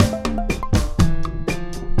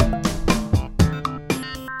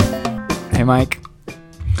Hey, Mike.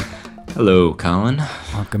 Hello, Colin.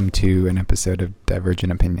 Welcome to an episode of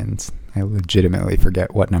Divergent Opinions. I legitimately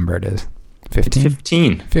forget what number it is. 15?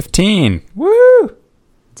 15. 15! Woo!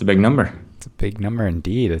 It's a big number. It's a big number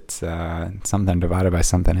indeed. It's something divided by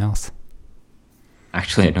something else.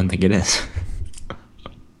 Actually, I don't think it is.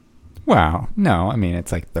 Wow. No, I mean,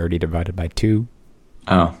 it's like 30 divided by 2.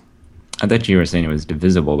 Oh. I thought you were saying it was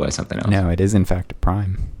divisible by something else. No, it is in fact a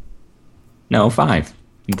prime. No, 5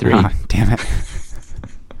 and 3. Ah, damn it.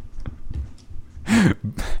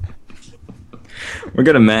 We're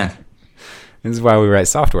good at math. This is why we write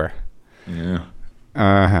software. Yeah.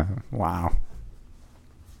 Wow.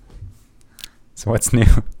 So what's new?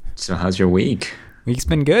 So how's your week? Week's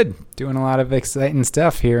been good. Doing a lot of exciting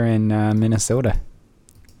stuff here in Minnesota.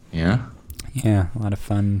 Yeah? Yeah, a lot of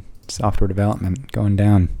fun software development going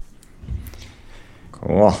down.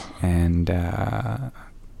 Cool. And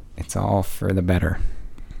it's all for the better.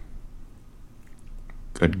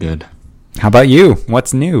 Good. How about you?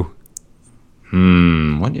 What's new?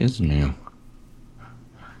 What is new?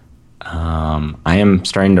 I am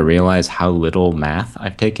starting to realize how little math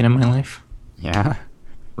I've taken in my life Yeah.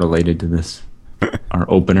 related to this, our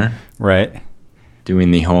opener. Right.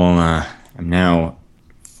 Doing the whole, I'm now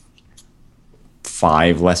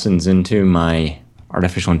 5 lessons into my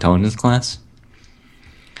artificial intelligence class,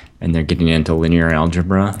 and they're getting into linear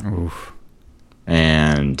algebra. Oof.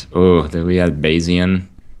 And, we had Bayesian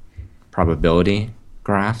probability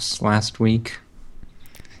graphs last week,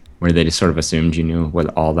 where they just sort of assumed you knew what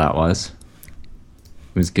all that was.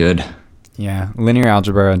 It was good. Yeah. Linear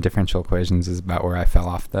algebra and differential equations is about where I fell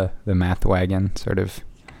off the math wagon, sort of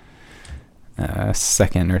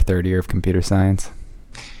second or third year of computer science.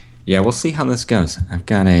 Yeah, we'll see how this goes. I've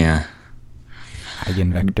got a...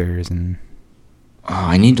 Eigenvectors and... Oh,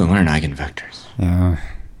 I need to learn eigenvectors. Yeah.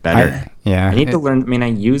 Better. I need to learn... I mean, I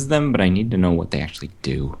use them, but I need to know what they actually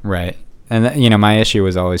do. Right. And, my issue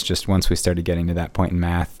was always just once we started getting to that point in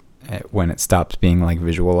math, when it stopped being, like,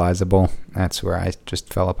 visualizable, that's where I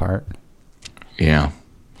just fell apart. Yeah.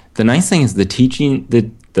 The nice thing is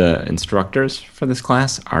the instructors for this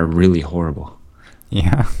class are really horrible.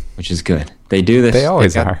 Yeah. Which is good. They do this. They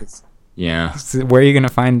always are. Yeah. So where are you going to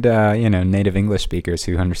find, native English speakers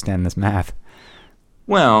who understand this math?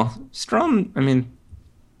 Well, Strom, I mean...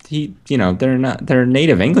 they're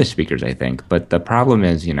native English speakers, I think, but the problem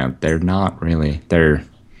is, they're not really,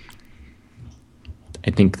 I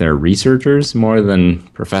think they're researchers more than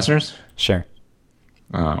professors. Sure.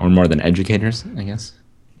 Or more than educators, I guess.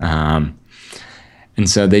 And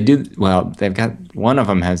so they've got, one of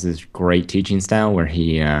them has this great teaching style where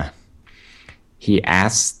he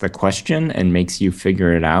asks the question and makes you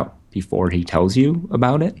figure it out before he tells you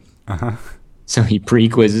about it. Uh-huh. So he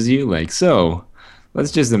pre-quizzes you, like, so...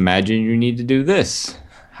 let's just imagine you need to do this.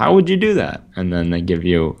 How would you do that? And then they give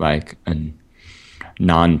you like a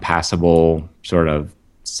non-passable sort of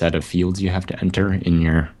set of fields you have to enter in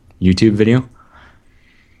your YouTube video.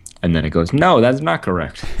 And then it goes, no, that's not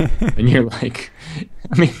correct. And you're like,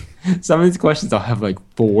 I mean, some of these questions I'll have like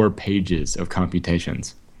 4 pages of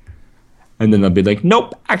computations. And then they'll be like,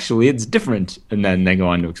 nope, actually it's different. And then they go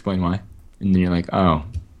on to explain why. And then you're like, oh,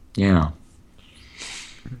 yeah.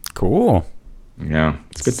 Cool. Yeah,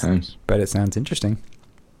 it's good times. But it sounds interesting.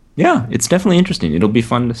 Yeah, it's definitely interesting. It'll be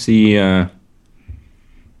fun to see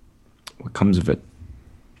what comes of it.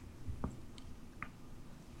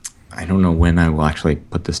 I don't know when I will actually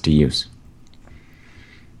put this to use.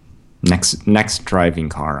 Next driving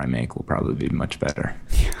car I make will probably be much better.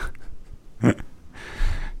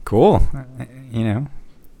 Cool.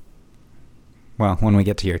 Well, when we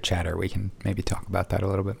get to your chatter, we can maybe talk about that a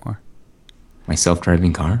little bit more. My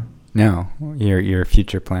self-driving car? No, your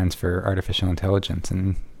future plans for artificial intelligence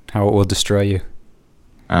and how it will destroy you.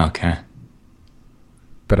 Okay.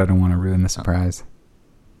 But I don't want to ruin the surprise.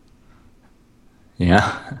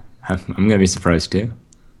 Yeah, I'm going to be surprised too.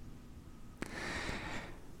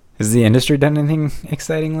 Has the industry done anything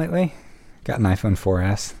exciting lately? Got an iPhone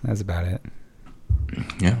 4S. That's about it.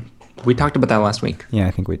 Yeah. We talked about that last week. Yeah,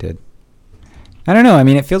 I think we did. I don't know. I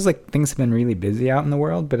mean, it feels like things have been really busy out in the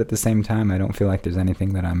world, but at the same time, I don't feel like there's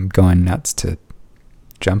anything that I'm going nuts to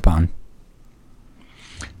jump on.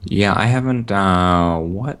 Yeah, I haven't.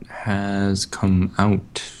 What has come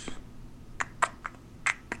out?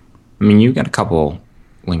 I mean, you got a couple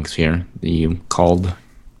links here that you called.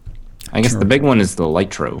 I guess the big one is the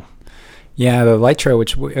Lytro. Yeah, the Lytro,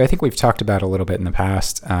 which I think we've talked about a little bit in the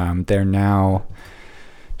past. They're now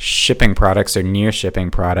shipping products or near shipping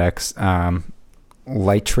products.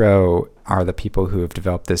 Lytro are the people who have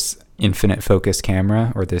developed this infinite focus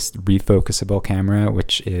camera, or this refocusable camera,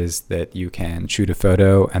 which is that you can shoot a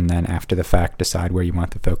photo and then after the fact decide where you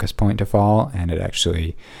want the focus point to fall, and it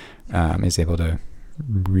actually is able to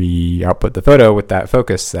output the photo with that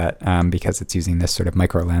focus set, because it's using this sort of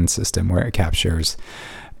micro lens system where it captures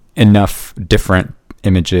enough different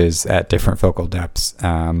images at different focal depths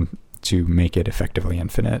to make it effectively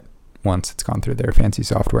infinite once it's gone through their fancy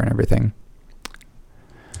software and everything.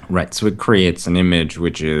 Right. So it creates an image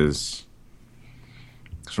which is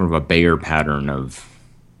sort of a Bayer pattern of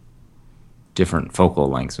different focal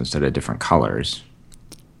lengths instead of different colors.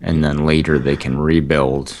 And then later they can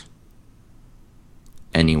rebuild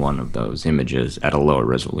any one of those images at a lower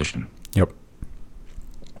resolution. Yep.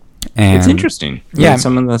 And it's interesting. Yeah.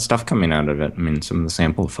 Some of the stuff coming out of it, I mean, some of the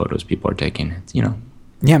sample photos people are taking, it's, you know.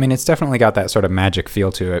 Yeah, I mean, it's definitely got that sort of magic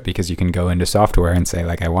feel to it, because you can go into software and say,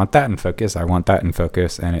 like, I want that in focus, I want that in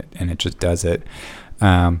focus, and it just does it.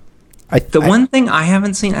 One thing I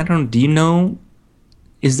haven't seen, I don't know, do you know,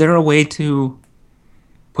 is there a way to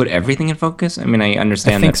put everything in focus? I mean, I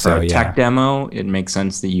understand that for a tech demo, it makes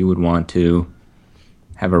sense that you would want to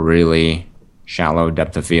have a really shallow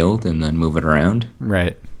depth of field and then move it around.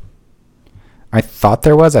 Right. I thought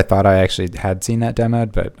there was. I thought I actually had seen that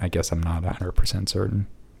demoed, but I guess I'm not 100% certain.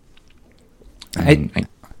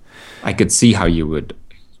 I could see how you would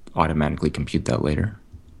automatically compute that later.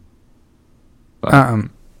 But.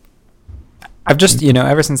 I've just,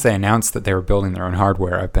 ever since they announced that they were building their own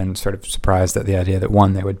hardware, I've been sort of surprised at the idea that,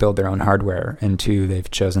 one, they would build their own hardware, and two, they've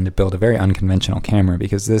chosen to build a very unconventional camera,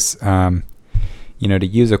 because this, to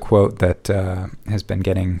use a quote that has been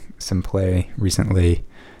getting some play recently,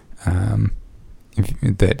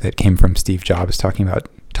 that came from Steve Jobs talking to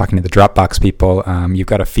the Dropbox people, you've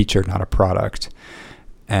got a feature, not a product.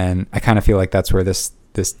 And I kind of feel like that's where this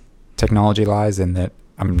technology lies, in that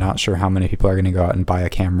I'm not sure how many people are going to go out and buy a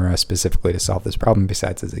camera specifically to solve this problem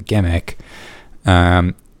besides as a gimmick.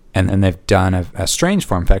 And then they've done a strange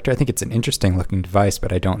form factor. I think it's an interesting looking device,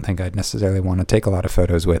 but I don't think I'd necessarily want to take a lot of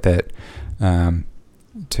photos with it,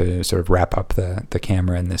 to sort of wrap up the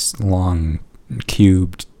camera in this long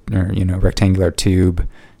cubed or rectangular tube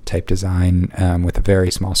type design, with a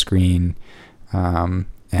very small screen,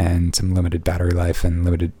 and some limited battery life and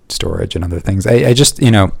limited storage and other things. I just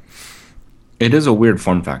it is a weird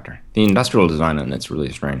form factor. The industrial design on it's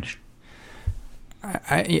really strange.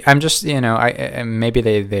 I'm just maybe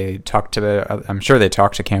they talked to I'm sure they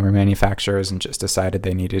talked to camera manufacturers and just decided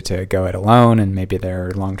they needed to go it alone, and maybe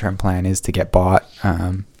their long-term plan is to get bought.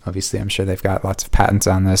 Obviously, I'm sure they've got lots of patents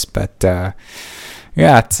on this, but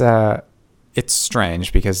it's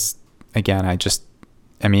strange because, again,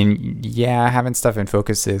 having stuff in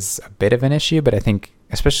focus is a bit of an issue, but I think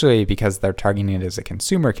especially because they're targeting it as a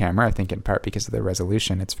consumer camera, I think in part because of the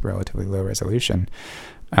resolution, it's relatively low resolution.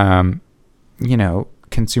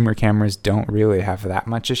 Consumer cameras don't really have that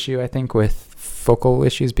much issue, I think, with focal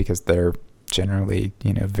issues, because they're generally,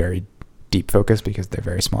 very deep focus because they're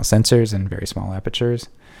very small sensors and very small apertures.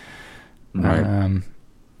 Right.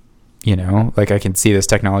 I can see this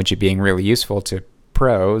technology being really useful to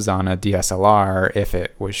pros on a DSLR if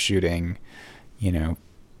it was shooting,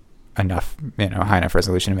 enough, high enough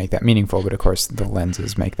resolution to make that meaningful. But of course, the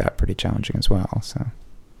lenses make that pretty challenging as well. So.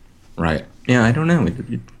 Right. Yeah, I don't know.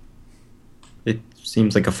 It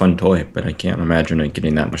seems like a fun toy, but I can't imagine it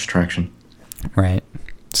getting that much traction. Right.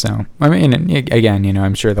 So, again,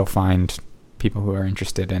 I'm sure they'll find people who are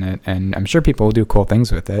interested in it, and I'm sure people will do cool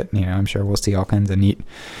things with it. I'm sure we'll see all kinds of neat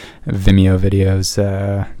Vimeo videos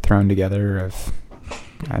thrown together of,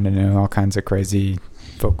 all kinds of crazy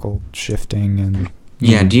focal shifting and.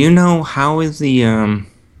 Yeah. Do you know how is the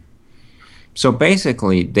so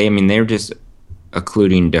basically they're just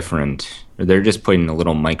occluding they're just putting a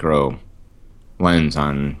little micro lens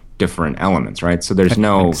on different elements, right? So there's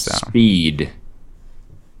no speed.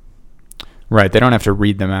 Right. They don't have to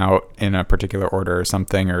read them out in a particular order or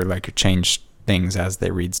something, or change things as they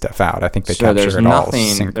read stuff out. I think they capture it all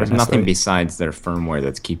synchronously. There's nothing besides their firmware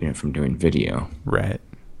that's keeping it from doing video. Right.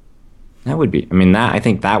 That would be, I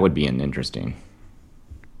think that would be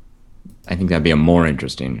I think that'd be a more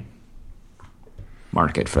interesting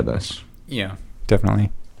market for this. Yeah,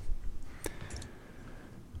 definitely.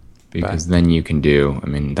 Because then you can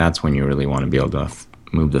that's when you really want to be able to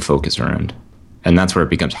move the focus around. And that's where it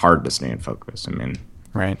becomes hard to stay in focus.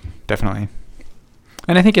 Right, definitely.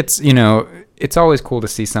 And I think it's, it's always cool to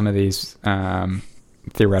see some of these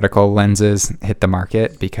theoretical lenses hit the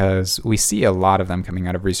market, because we see a lot of them coming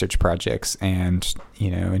out of research projects. And,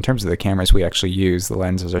 in terms of the cameras we actually use, the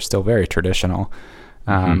lenses are still very traditional.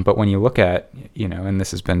 But when you look at, and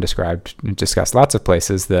this has been discussed lots of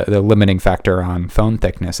places, the limiting factor on phone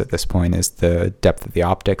thickness at this point is the depth of the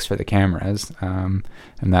optics for the cameras. And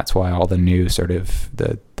that's why all the new sort of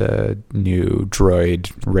the new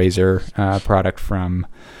Droid Razr product from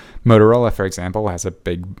Motorola, for example, has a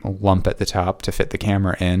big lump at the top to fit the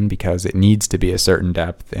camera in because it needs to be a certain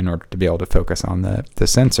depth in order to be able to focus on the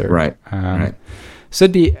sensor. Right. Right. So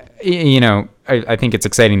it'd be, I think it's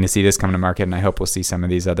exciting to see this come to market, and I hope we'll see some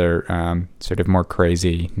of these other sort of more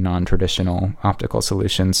crazy, non-traditional optical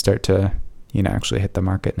solutions start to, actually hit the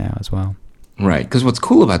market now as well. Right, because what's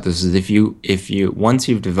cool about this is if you once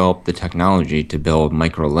you've developed the technology to build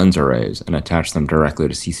micro lens arrays and attach them directly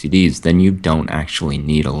to CCDs, then you don't actually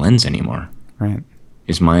need a lens anymore. Right.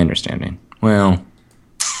 Is my understanding. Well,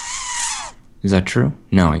 is that true?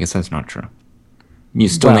 No, I guess that's not true. You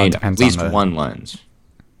still need at least one lens.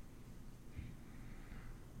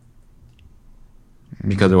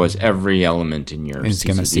 Because otherwise every element in your is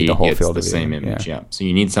going to see CCD the whole gets field the of view. same image. Yeah. So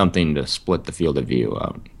you need something to split the field of view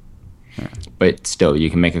out. Yeah. But still, you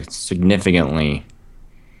can make a significantly,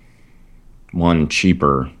 one,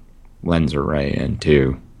 cheaper lens array, and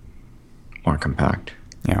two, more compact.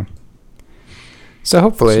 Yeah. So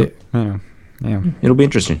hopefully, yeah. It'll be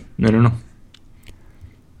interesting. I don't know.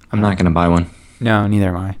 I'm not going to buy one. No, neither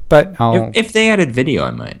am I. But if they added video,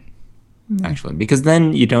 I might. Actually, because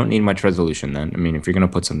then you don't need much resolution. Then, I mean, if you're going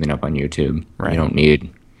to put something up on YouTube, right, you don't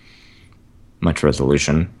need much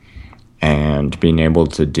resolution. And being able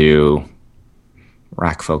to do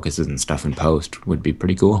rack focuses and stuff in post would be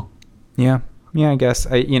pretty cool. Yeah, I guess.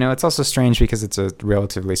 It's also strange because it's a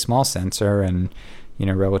relatively small sensor and,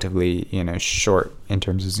 relatively, short in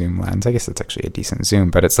terms of zoom lens. I guess it's actually a decent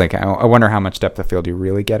zoom, but it's like, I wonder how much depth of field you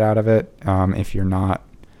really get out of it if you're not,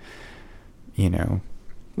 Well,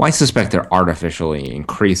 I suspect they're artificially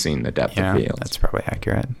increasing the depth of field. Yeah, that's probably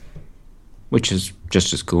accurate. Which is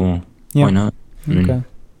just as cool. Yeah. Why not? Okay.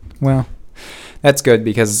 Well, that's good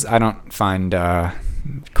because I don't find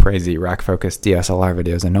crazy rack-focused DSLR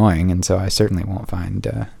videos annoying, and so I certainly won't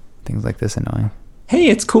find things like this annoying. Hey,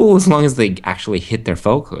 it's cool as long as they actually hit their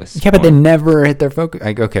focus. Yeah, but they never hit their focus.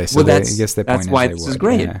 Okay, so I guess the point that's why this is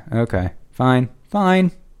great. Yeah. Okay, fine.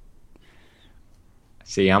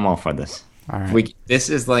 See, I'm all for this. All right. This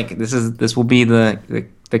will be the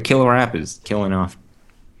killer app is killing off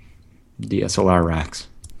DSLR racks.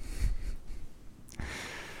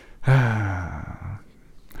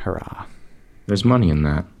 Hurrah. There's money in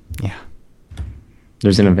that. Yeah.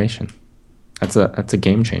 There's innovation. That's a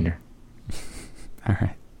game changer. All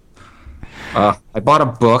right. I bought a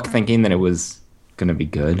book thinking that it was gonna be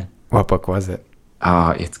good. What book was it?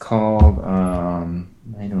 It's called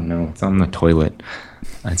I don't know. It's on the toilet.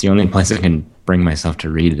 It's the only place I can bring myself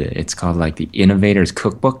to read it. It's called like the Innovator's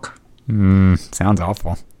Cookbook. Sounds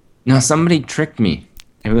awful. No, somebody tricked me.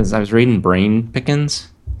 I was reading Brain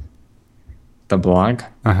Pickens, the blog.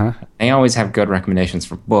 They always have good recommendations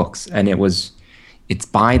for books, and it's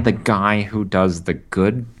by the guy who does the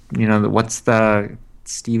good. What's the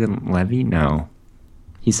Stephen Levy? No,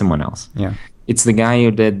 he's someone else. Yeah, it's the guy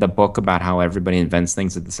who did the book about how everybody invents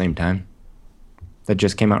things at the same time. That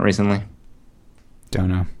just came out recently. Don't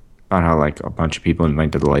know. About how like a bunch of people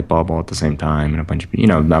invented the light bulb all at the same time, and a bunch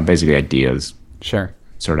of basically ideas. Sure.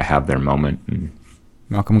 Sort of have their moment.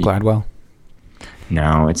 Malcolm Gladwell.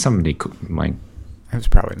 No, it's somebody like. It was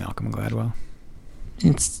probably Malcolm Gladwell.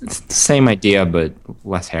 It's the same idea, but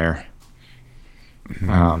less hair.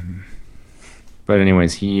 But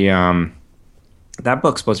anyways, he that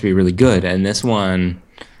book's supposed to be really good, and this one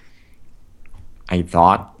I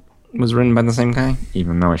thought was written by the same guy,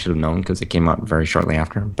 even though I should have known because it came out very shortly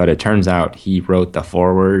after. But it turns out he wrote the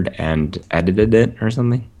foreword and edited it or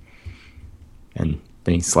something, and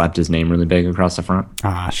then he slapped his name really big across the front.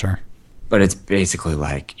 Sure. But it's basically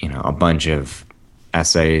like a bunch of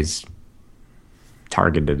essays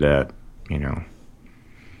targeted at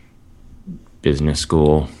business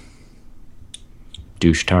school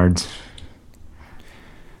douchetards.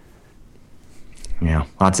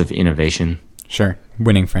 Lots of innovation. Sure.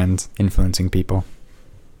 Winning friends, influencing people.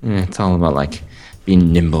 It's all about like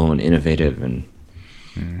being nimble and innovative and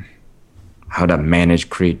how to manage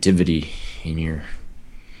creativity in your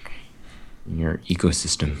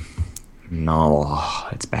ecosystem. No,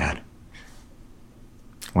 it's bad.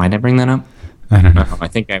 Why did I bring that up? I don't know. I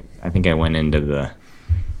think I went into the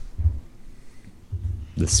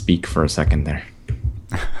speak for a second there.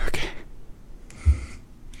 Okay.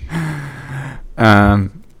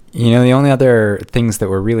 The only other things that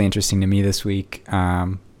were really interesting to me this week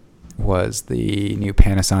was the new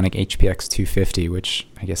Panasonic HPX 250, which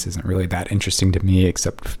I guess isn't really that interesting to me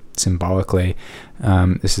except symbolically.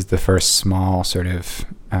 This is the first small sort of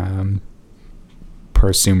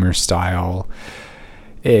prosumer style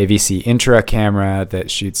AAVC intra camera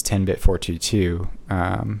that shoots 10-bit 422,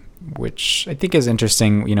 which I think is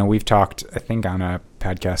interesting. We've talked, I think, on a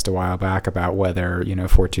podcast a while back about whether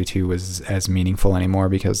 422 was as meaningful anymore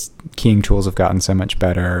because keying tools have gotten so much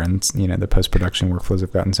better, and the post-production workflows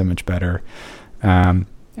have gotten so much better. And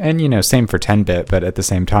same for 10-bit, but at the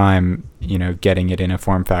same time, getting it in a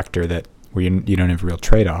form factor that where you don't have real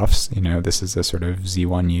trade-offs. This is a sort of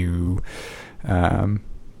Z1U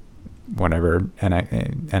whatever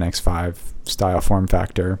NX5 style form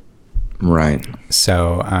factor, right?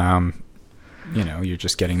 So you're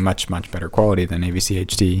just getting much better quality than AVC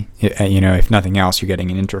HD. If nothing else, you're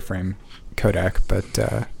getting an interframe codec,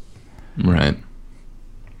 but right.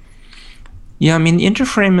 Yeah, I mean, the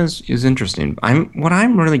interframe is interesting. What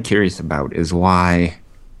I'm really curious about is why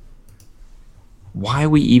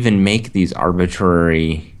we even make these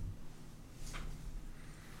arbitrary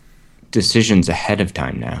decisions ahead of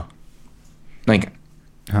time now. Like,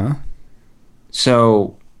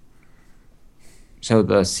 so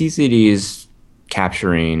the CCD's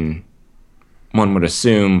capturing, one would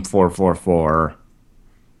assume 444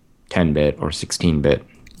 10-bit or 16-bit.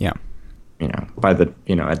 Yeah. By the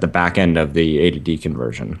at the back end of the A to D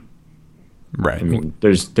conversion. Right. I mean,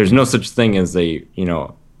 there's no such thing as a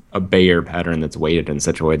Bayer pattern that's weighted in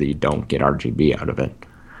such a way that you don't get RGB out of it.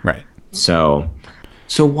 Right. So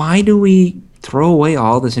why do we throw away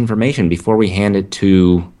all this information before we hand it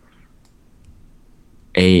to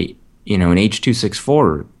an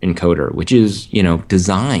H.264 encoder, which is,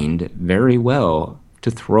 designed very well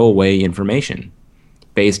to throw away information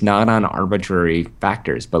based not on arbitrary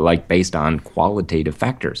factors, but based on qualitative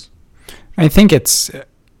factors? I think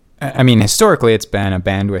historically it's been a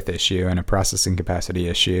bandwidth issue and a processing capacity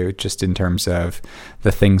issue, just in terms of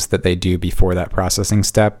the things that they do before that processing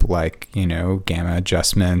step, like, gamma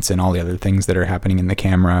adjustments and all the other things that are happening in the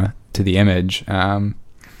camera to the image.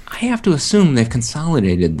 I have to assume they've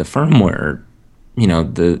consolidated the firmware,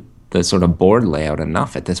 the sort of board layout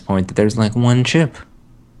enough at this point that there's one chip.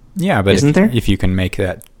 Yeah, but isn't there? If you can make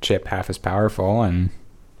that chip half as powerful and,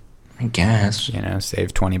 I guess,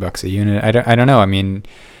 save $20 a unit, I don't know. I mean,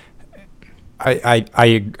 I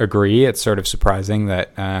agree. It's sort of surprising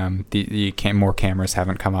that more cameras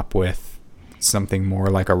haven't come up with something more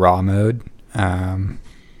like a RAW mode.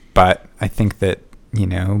 But I think that,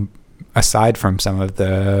 aside from some of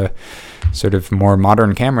the sort of more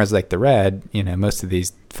modern cameras like the Red, most of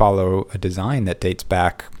these follow a design that dates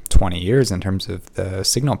back 20 years in terms of the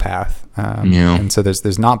signal path. And so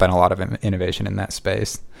there's not been a lot of innovation in that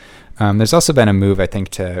space. There's also been a move, I think,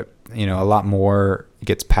 to, a lot more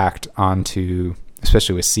gets packed onto,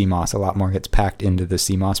 especially with CMOS, a lot more gets packed into the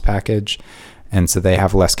CMOS package. And so they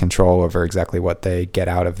have less control over exactly what they get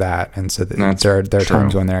out of that. And so there are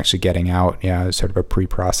times when they're actually getting out, sort of a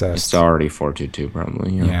pre-processed. It's already 422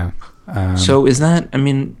 probably. Yeah. So is that,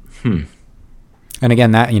 And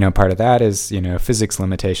again, that, part of that is, physics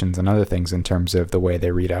limitations and other things in terms of the way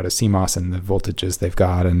they read out a CMOS and the voltages they've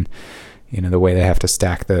got and, the way they have to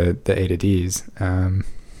stack the A to Ds.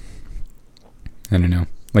 I don't know.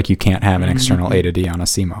 You can't have an external A to D on a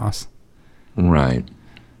CMOS. Right.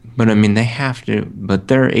 But they have to, but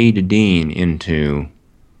they're A to D into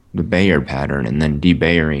the Bayer pattern and then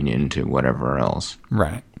de-Bayering into whatever else.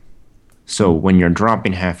 Right. So when you're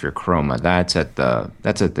dropping half your chroma, that's at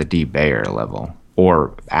the de-Bayer level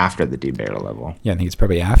or after the de-Bayer level. Yeah, I think it's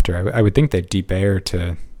probably after. I would think they de-Bayer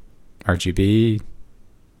to RGB.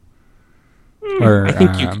 Or I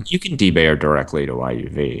think you can de-Bayer directly to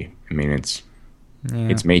YUV.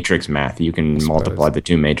 It's matrix math. You can multiply the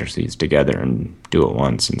two matrices together and do it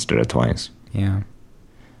once instead of twice. Yeah.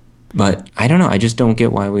 But I don't know. I just don't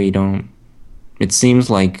get why we don't. It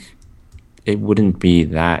seems like it wouldn't be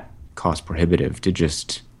that cost prohibitive to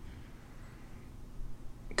just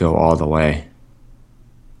go all the way.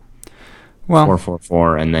 Well,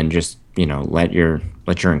 444 and then just, let your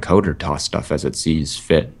encoder toss stuff as it sees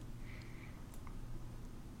fit.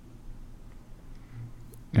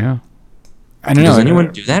 Yeah. I don't know. Does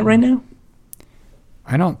anyone do that right now?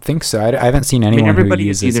 I don't think so. I haven't seen anyone. Everybody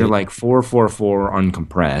who is uses either it. 444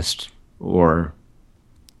 uncompressed or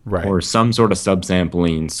some sort of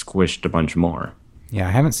subsampling squished a bunch more. Yeah,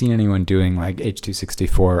 I haven't seen anyone doing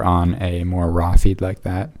H.264 on a more raw feed like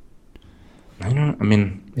that.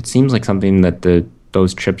 It seems like something that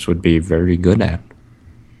those chips would be very good at.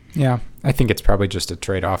 Yeah, I think it's probably just a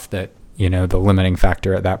trade-off that, the limiting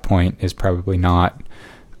factor at that point is probably not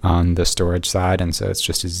on the storage side, and so it's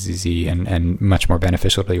just as easy and much more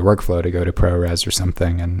beneficial to your workflow to go to ProRes or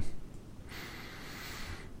something and,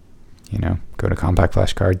 you know, go to compact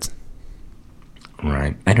flash cards.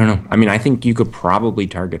 Right. I don't know. I mean, I think you could probably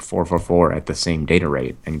target 444 at the same data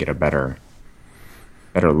rate and get a better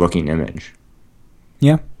looking image.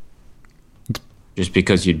 Yeah. Just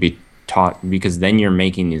because you'd be taught, because then you're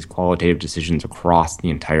making these qualitative decisions across the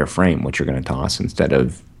entire frame, what you're going to toss, instead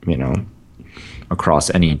of, you know, across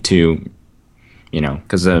any two, you know,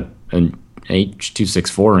 because an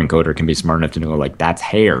H.264 encoder can be smart enough to know, like, that's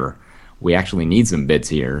hair. We actually need some bits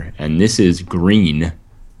here. And this is green,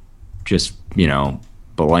 just, you know,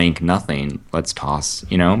 blank nothing. Let's toss,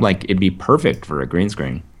 you know, like, it'd be perfect for a green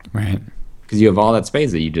screen. Right. Because you have all that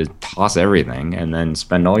space that you just toss everything and then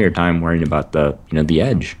spend all your time worrying about the, you know, the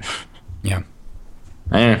edge. Yeah.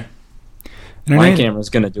 My camera's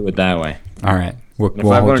going to do it that way. All right. If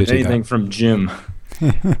I've learned anything from Jim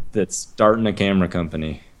that's starting a camera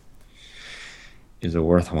company is a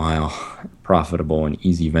worthwhile, profitable, and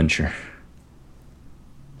easy venture.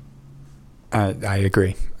 I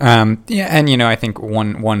agree. Yeah, and you know, I think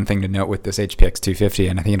one thing to note with this HPX 250,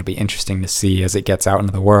 and I think it'll be interesting to see as it gets out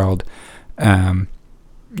into the world.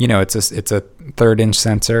 You know, it's a 3/3"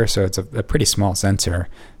 sensor, so it's a pretty small sensor,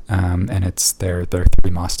 and it's their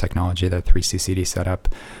 3MOS technology, their 3CCD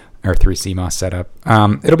setup or 3CMOS setup.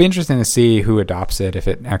 It'll be interesting to see who adopts it, if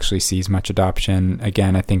it actually sees much adoption.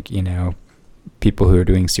 Again, I think, you know, people who are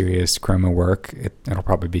doing serious chroma work, it'll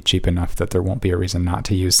probably be cheap enough that there won't be a reason not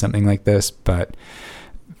to use something like this. But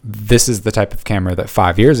this is the type of camera that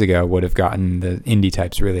 5 years ago would have gotten the indie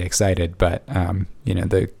types really excited. But, you know,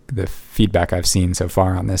 the feedback I've seen so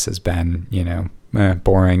far on this has been, you know,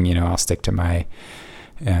 boring. You know, I'll stick to my,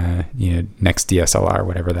 you know, next DSLR,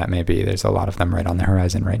 whatever that may be. There's a lot of them right on the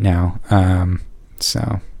horizon right now.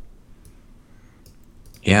 So.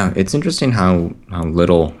 Yeah, it's interesting how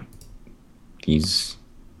little these,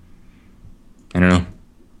 I don't know,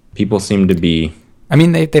 people seem to be, I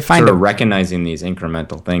mean, they find sort of recognizing these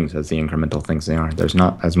incremental things as the incremental things they are. There's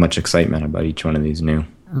not as much excitement about each one of these new.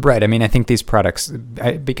 Right. I mean, I think these products,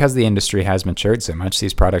 because the industry has matured so much,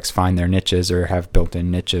 these products find their niches or have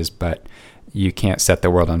built-in niches, but you can't set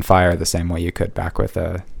the world on fire the same way you could back with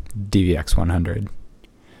a DVX 100.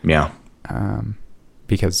 Yeah.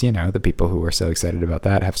 Because, you know, the people who were so excited about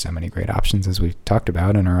that have so many great options, as we've talked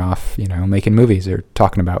about, and are off, you know, making movies or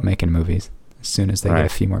talking about making movies as soon as they get a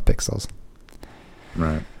few more pixels.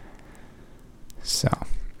 Right. So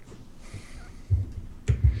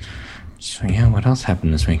yeah, what else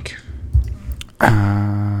happened this week?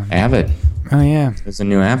 Avid. Oh, yeah. There's a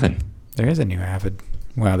new Avid. There is a new Avid.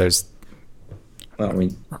 Well, there's a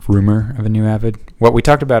rumor of a new Avid. What we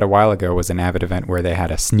talked about a while ago was an Avid event where they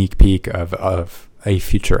had a sneak peek of a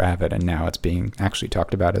future Avid, and now it's being actually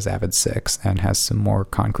talked about as Avid 6 and has some more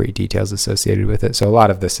concrete details associated with it. So a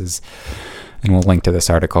lot of this is, and we'll link to this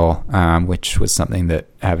article, which was something that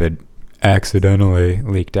Avid accidentally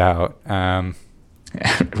leaked out.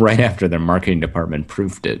 Right after their marketing department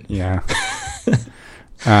proofed it. Yeah.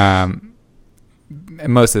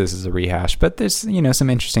 Most of this is a rehash, but there's, you know, some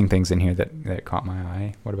interesting things in here that caught my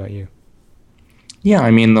eye. What about you? Yeah,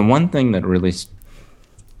 I mean, the one thing that I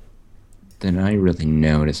really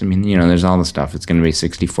noticed, I mean, you know, there's all the stuff. It's going to be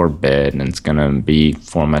 64-bit, and it's going to be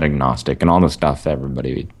format agnostic, and all the stuff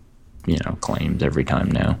everybody, you know, claims every time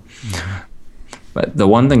now. Mm-hmm. But the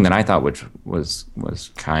one thing that I thought which was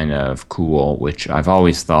kind of cool, which I've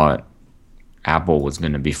always thought Apple was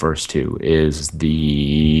going to be first to, is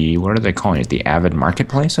the, what are they calling it? The Avid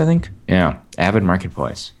Marketplace, I think? Yeah, Avid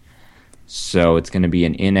Marketplace. So it's going to be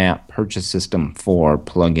an in-app purchase system for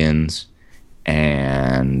plugins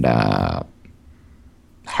and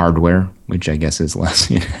hardware, which I guess is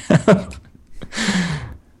less in-app,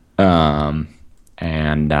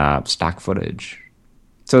 and stock footage.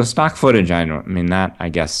 So stock footage, that I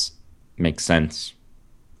guess makes sense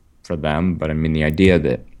for them, but I mean the idea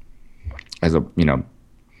that, as a, you know,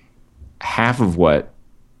 half of what,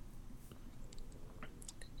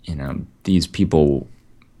 you know, these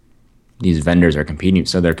vendors are competing,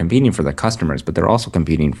 so they're competing for the customers, but they're also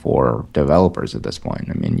competing for developers at this point.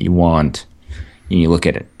 I mean, you look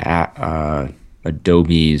at it,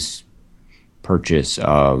 Adobe's purchase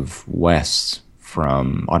of Wes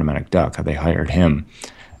from Automatic Duck, how they hired him.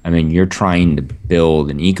 I mean, you're trying to build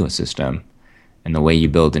an ecosystem, and the way you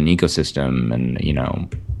build an ecosystem and, you know,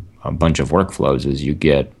 a bunch of workflows is you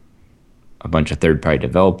get a bunch of third-party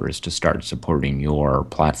developers to start supporting your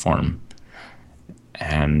platform.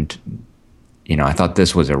 And, you know, I thought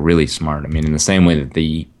this was a really smart, I mean, in the same way that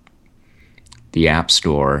the App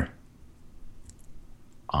Store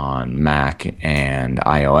on Mac and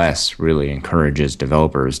iOS really encourages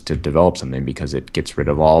developers to develop something because it gets rid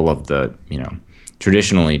of all of the,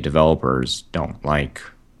 traditionally developers don't like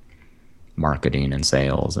marketing and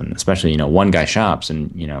sales, and especially, one guy shops,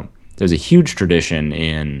 and, there's a huge tradition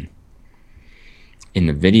in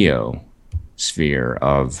the video sphere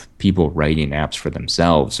of people writing apps for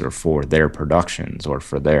themselves or for their productions or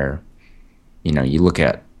for their, you look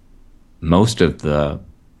at most of the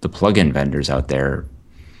plugin vendors out there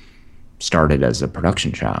started as a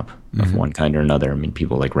production shop of one kind or another. I mean,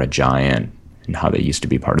 people like Red Giant and how they used to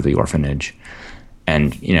be part of the Orphanage.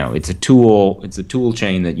 And, it's a tool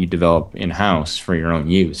chain that you develop in-house for your own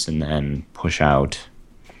use and then push out,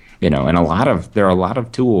 and there are a lot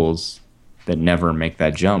of tools that never make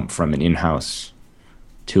that jump from an in-house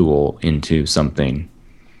tool into something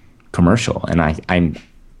commercial. And I'm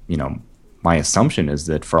my assumption is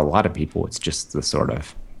that for a lot of people, it's just the sort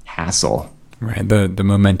of hassle. Right. The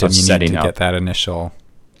momentum you need to up. get that initial.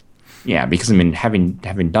 Yeah, because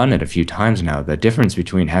having done it a few times now, the difference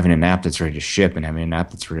between having an app that's ready to ship and having an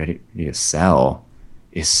app that's ready to sell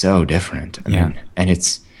is so different. I mean, and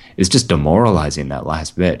it's just demoralizing, that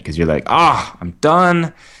last bit, because you're like, I'm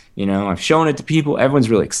done. I've shown it to people. Everyone's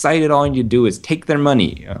really excited. All you need to do is take their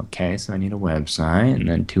money. Okay, so I need a website. And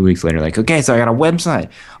then 2 weeks later, like, okay, so I got a website.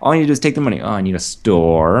 All I need to do is take the money. Oh, I need a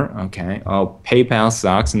store. Okay. Oh, PayPal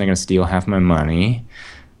sucks, and they're going to steal half my money.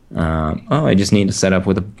 I just need to set up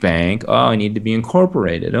with a bank. Oh, I need to be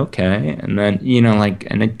incorporated. Okay. And then,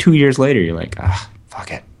 and then 2 years later, you're like,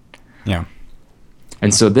 fuck it. Yeah.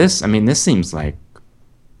 And so this seems like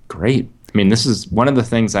great. This is one of the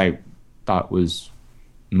things I thought was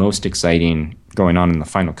most exciting going on in the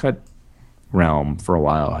Final Cut realm for a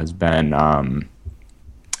while has been,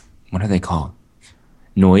 what are they called?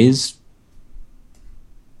 Noise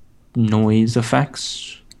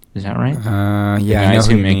effects. Is that right? Yeah. The guys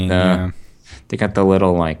who make they got the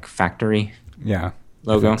little factory. Yeah.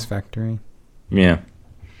 Logo. FX Factory. Yeah.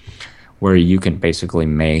 Where you can basically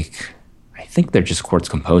make, I think they're just Quartz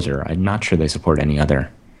Composer. I'm not sure they support any other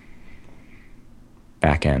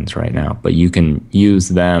backends right now, but you can use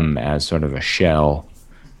them as sort of a shell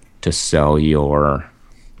to sell your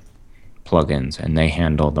plugins, and they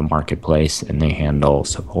handle the marketplace and they handle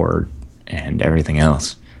support and everything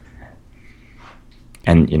else.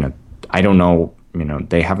 And I don't know,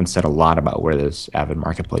 they haven't said a lot about where this Avid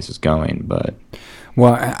marketplace is going, but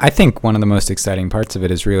well, I think one of the most exciting parts of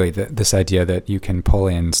it is really this idea that you can pull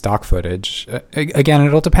in stock footage. Again,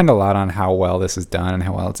 it'll depend a lot on how well this is done and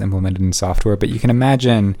how well it's implemented in software. But you can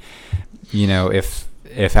imagine, if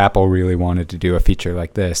Apple really wanted to do a feature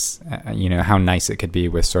like this, how nice it could be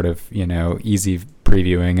with sort of, easy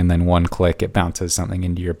previewing, and then one click, it bounces something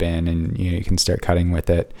into your bin, and you can start cutting with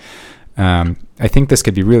it. I think this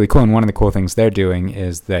could be really cool. And one of the cool things they're doing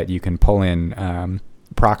is that you can pull in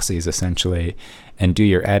proxies essentially and do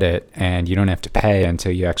your edit, and you don't have to pay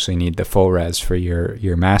until you actually need the full res for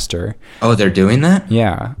your master. Oh, they're doing that?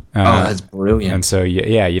 Yeah. That's brilliant. And so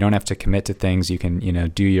you don't have to commit to things. You can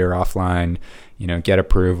do your offline, get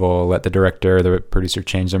approval, let the director, the producer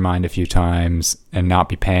change their mind a few times, and not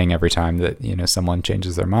be paying every time that someone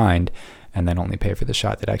changes their mind, and then only pay for the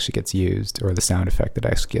shot that actually gets used, or the sound effect that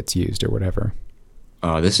actually gets used, or whatever.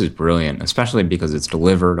 Oh, this is brilliant, especially because it's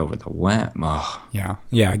delivered over the web. Oh. Yeah.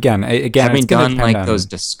 Again, having done those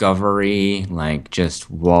Discovery, just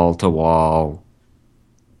wall-to-wall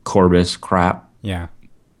Corbis crap. Yeah.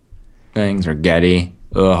 Things, or Getty.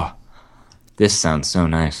 Ugh. This sounds so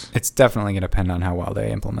nice. It's definitely going to depend on how well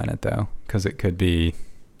they implement it, though, because it could be,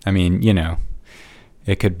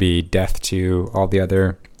 it could be death to all the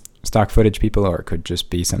other stock footage people, or it could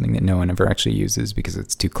just be something that no one ever actually uses because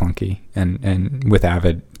it's too clunky. And with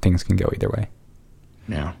Avid, things can go either way.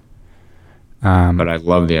 Yeah. But I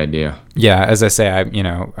love the idea. Yeah, as I say,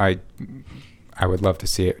 I would love to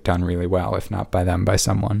see it done really well, if not by them, by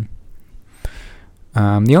someone.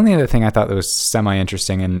 The only other thing I thought that was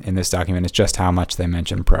semi-interesting in this document is just how much they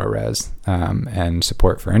mention ProRes and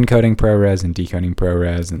support for encoding ProRes and decoding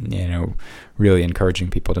ProRes, and really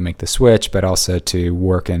encouraging people to make the switch, but also to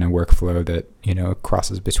work in a workflow that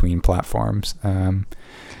crosses between platforms. And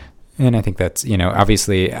I think that's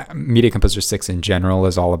obviously Media Composer 6 in general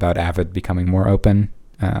is all about Avid becoming more open,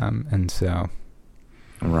 and so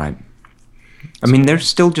right. They're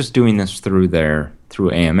still just doing this through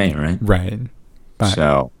AMA, right? Right.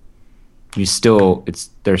 So they're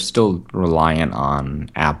still reliant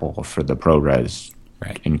on Apple for the ProRes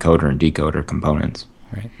encoder and decoder components.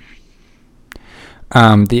 Right.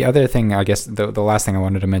 The other thing, I guess, the last thing I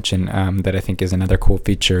wanted to mention that I think is another cool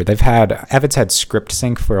feature, Avid's had Script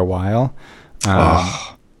Sync for a while.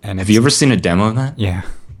 And have you ever seen a demo of that? Yeah.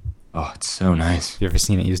 Oh, it's so nice. You ever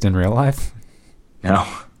seen it used in real life? No.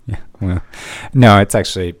 Yeah. Well, no, it's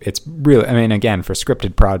really, I mean, again, for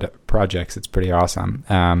scripted projects, it's pretty awesome.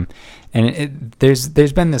 And there's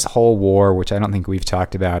been this whole war, which I don't think we've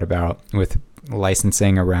talked about with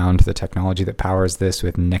licensing around the technology that powers this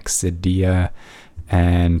with Nexidia,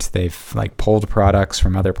 and they've like pulled products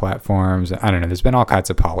from other platforms. I don't know. There's been all kinds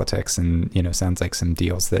of politics, and sounds like some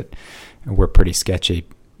deals that were pretty sketchy.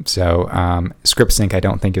 So ScriptSync, I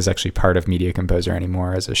don't think, is actually part of Media Composer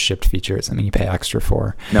anymore as a shipped feature. It's something you pay extra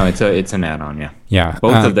for. No, it's an add-on, yeah. Yeah.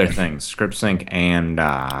 Both of their things, ScriptSync and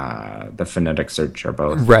the phonetic search are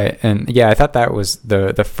both. Right. And yeah, I thought that was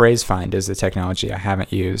the phrase find is the technology I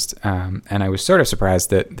haven't used. And I was sort of surprised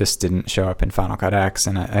that this didn't show up in Final Cut X,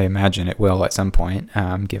 and I imagine it will at some point,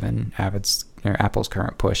 given Apple's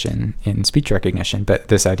current push in speech recognition. But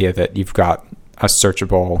this idea that you've got a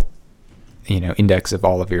searchable index of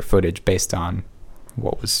all of your footage based on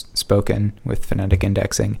what was spoken with phonetic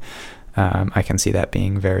indexing, I can see that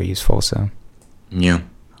being very useful. So, yeah.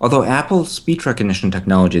 Although Apple's speech recognition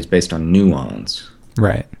technology is based on Nuance,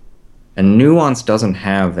 right, and Nuance doesn't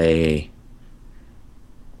have a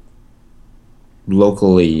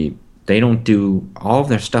locally. They don't do all of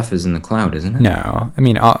their stuff is in the cloud, isn't it? No, I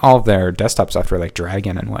mean all of their desktop software like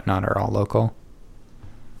Dragon and whatnot are all local.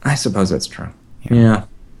 I suppose that's true. Yeah.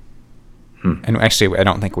 And actually, I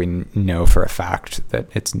don't think we know for a fact that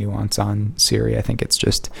it's Nuance on Siri. I think it's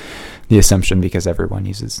just the assumption because everyone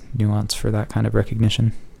uses Nuance for that kind of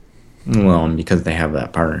recognition. Well, and because they have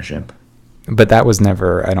that partnership. But that was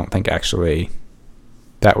never, I don't think, actually,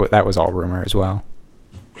 that was all rumor as well.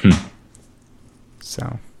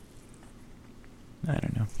 So, I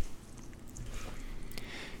don't know.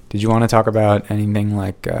 Did you want to talk about anything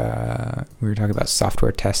like we were talking about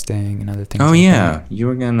software testing and other things? Oh like yeah, that? we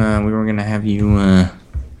were gonna have you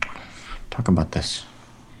talk about this.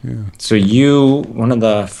 Yeah. So one of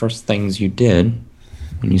the first things you did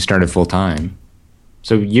when you started full time.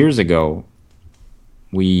 So years ago,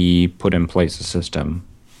 we put in place a system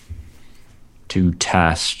to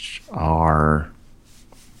test our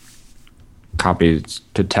copies,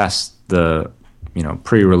 to test the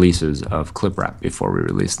pre-releases of ClipWrap before we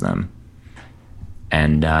release them.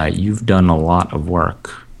 And you've done a lot of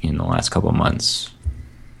work in the last couple of months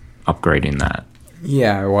upgrading that.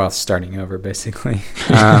 Yeah, well, starting over, basically.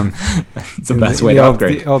 It's the best way to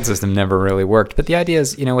upgrade. The old system never really worked. But the idea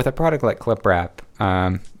is, with a product like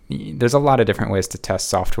ClipWrap, there's a lot of different ways to test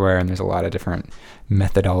software, and there's a lot of different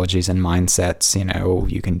methodologies and mindsets.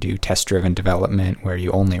 You can do test-driven development where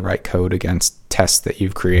you only write code against tests that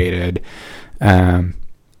you've created.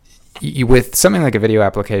 With something like a video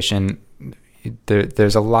application,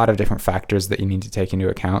 there's a lot of different factors that you need to take into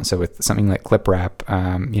account. So with something like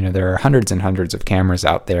ClipWrap, there are hundreds and hundreds of cameras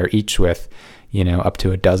out there, each with, up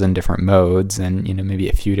to a dozen different modes and, maybe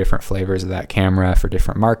a few different flavors of that camera for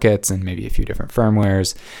different markets and maybe a few different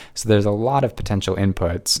firmwares. So there's a lot of potential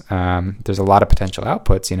inputs. There's a lot of potential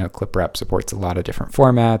outputs. ClipWrap supports a lot of different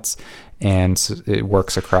formats, and it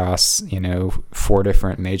works across, 4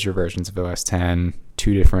 different major versions of OS X,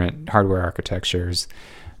 2 different hardware architectures,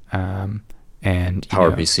 and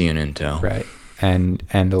PowerPC and Intel. Right. And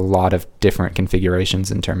a lot of different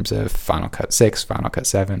configurations in terms of Final Cut 6, Final Cut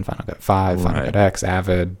 7, Final Cut 5, Final Cut X,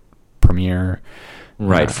 Avid, Premiere.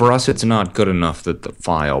 Right. For us, it's not good enough that the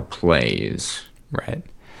file plays. Right.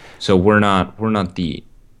 So we're not the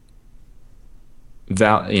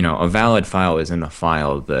a valid file isn't a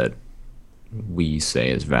file that we say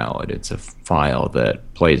is valid. It's a file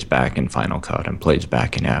that plays back in Final Cut and plays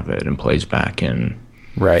back in Avid and plays back in.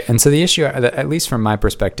 Right. And so the issue, at least from my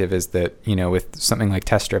perspective, is that, with something like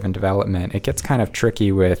test-driven development, it gets kind of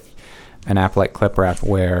tricky with an app like ClipWrap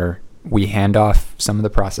where we hand off some of the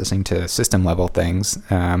processing to system-level things,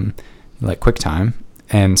 like QuickTime.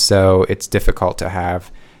 And so it's difficult to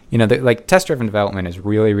have, like test-driven development is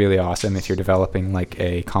really, really awesome if you're developing like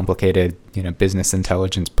a complicated, business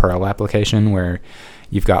intelligence Perl application where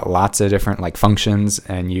you've got lots of different like functions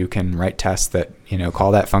and you can write tests that,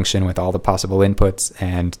 call that function with all the possible inputs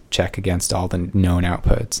and check against all the known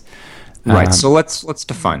outputs. Right. So let's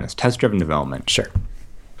define this. Test-driven development. Sure.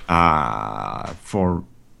 For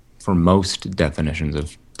most definitions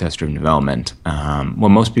of test-driven development, what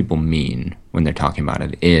most people mean when they're talking about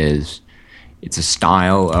it is it's a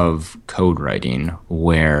style of code writing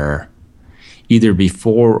where either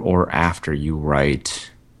before or after you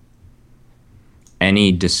write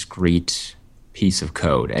any discrete piece of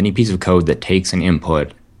code, any piece of code that takes an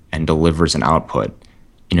input and delivers an output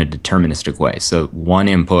in a deterministic way. So one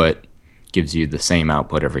input gives you the same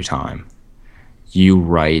output every time. You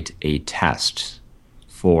write a test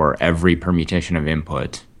for every permutation of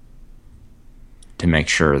input to make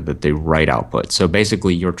sure that they write output. So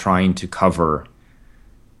basically, you're trying to cover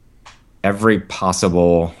every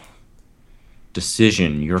possible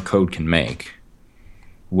decision your code can make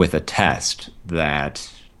with a test that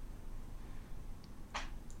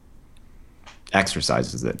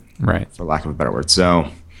exercises it, right, for lack of a better word.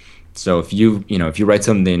 So if you write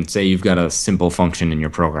something, say you've got a simple function in your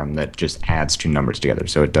program that just adds two numbers together.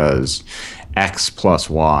 So it does x plus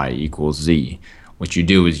y equals z. What you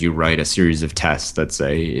do is you write a series of tests that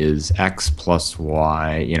say, is x plus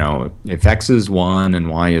y, if x is 1 and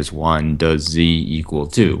y is 1, does z equal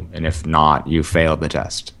 2? And if not, you fail the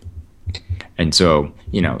test. And so,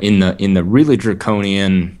 in the really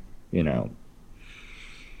draconian,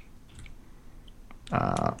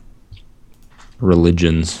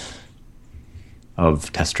 religions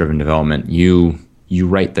of test-driven development, you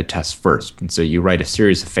write the test first. And so you write a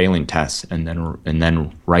series of failing tests and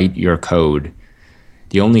then write your code.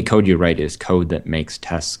 The only code you write is code that makes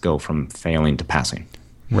tests go from failing to passing.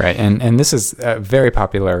 Right, and this is very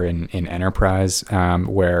popular in enterprise,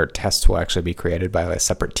 where tests will actually be created by a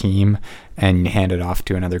separate team and hand it off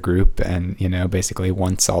to another group, and basically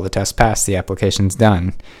once all the tests pass, the application's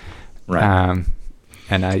done. Right.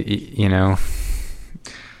 And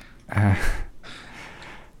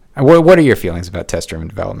what are your feelings about test-driven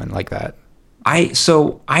development like that? I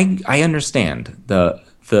understand the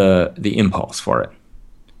impulse for it.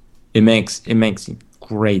 It makes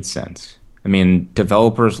great sense. I mean,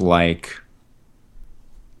 developers like,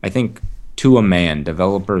 I think to a man,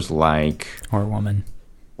 developers like, or woman,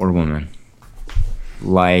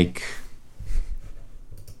 like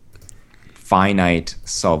finite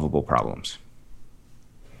solvable problems.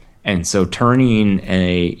 And so turning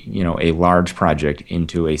a large project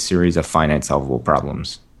into a series of finite solvable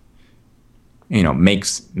problems,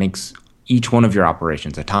 makes each one of your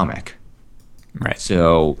operations atomic. Right.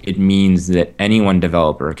 So it means that any one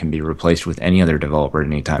developer can be replaced with any other developer at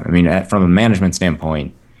any time. I mean, from a management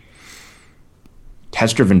standpoint,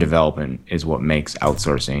 test-driven development is what makes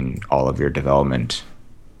outsourcing all of your development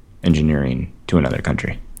engineering to another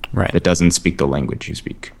country. Right. That doesn't speak the language you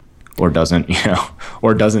speak, or doesn't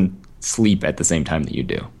sleep at the same time that you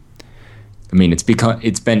do. I mean, it's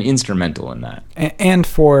been instrumental in that. And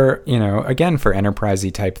for, again, for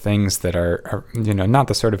enterprisey type things that are not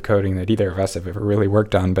the sort of coding that either of us have ever really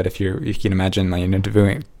worked on, but if you can imagine,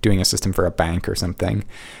 doing a system for a bank or something,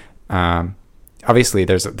 obviously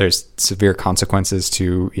there's severe consequences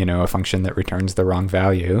to, a function that returns the wrong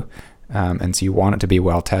value. And so you want it to be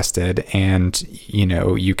well tested, and,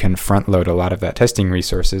 you can front load a lot of that testing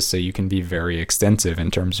resources, so you can be very extensive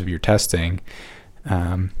in terms of your testing,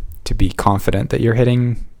 to be confident that you're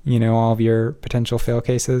hitting, all of your potential fail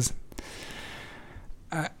cases.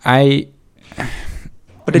 But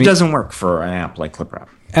it doesn't work for an app like ClipWrap.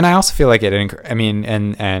 And I also feel like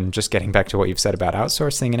and just getting back to what you've said about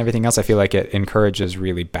outsourcing and everything else, I feel like it encourages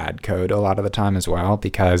really bad code a lot of the time as well,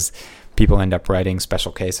 because people end up writing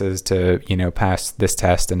special cases to, pass this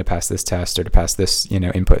test and to pass this test, or to pass this,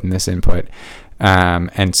 input and this input.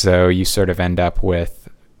 And so you sort of end up with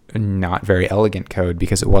not very elegant code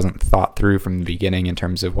because it wasn't thought through from the beginning in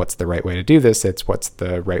terms of what's the right way to do this. It's what's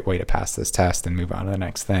the right way to pass this test and move on to the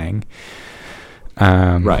next thing.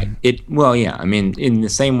 Right. I mean, in the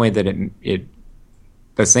same way that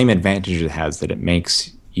the same advantage it has, that it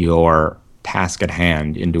makes your task at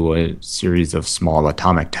hand into a series of small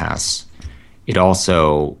atomic tasks, it has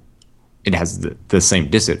the same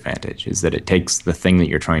disadvantage, is that it takes the thing that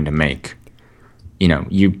you're trying to make,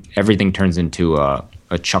 everything turns into a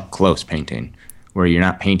Chuck Close painting, where you're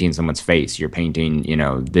not painting someone's face, you're painting,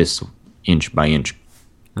 this inch by inch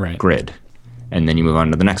grid. And then you move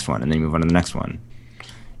on to the next one, and then you move on to the next one.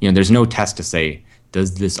 There's no test to say,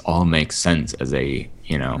 does this all make sense as a,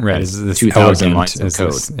 is this 2,000 lines of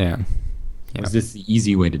code? Is this the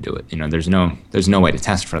easy way to do it? There's no way to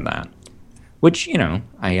test for that. Which,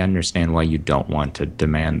 I understand why you don't want to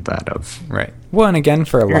demand that of. Right. Well, and again,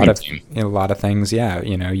 for a lot of things,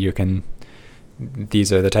 you can.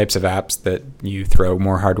 These are the types of apps that you throw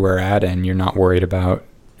more hardware at, and you're not worried about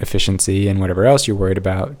efficiency and whatever else. You're worried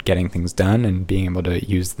about getting things done and being able to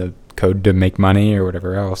use the code to make money or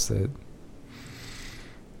whatever else.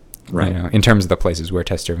 Right. In terms of the places where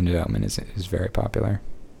test-driven development is very popular.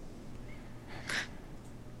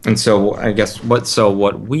 And so I guess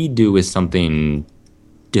what we do is something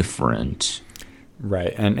different.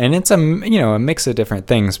 Right. And it's a mix of different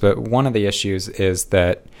things, but one of the issues is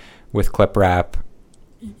that with ClipWrap,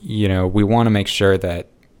 we want to make sure that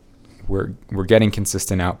we're getting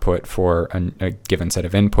consistent output for a given set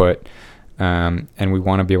of input, and we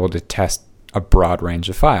want to be able to test a broad range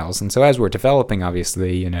of files. And so as we're developing,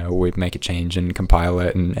 obviously, we make a change and compile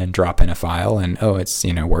it and drop in a file and, oh, it's,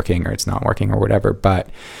 working or it's not working or whatever. But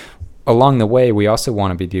along the way, we also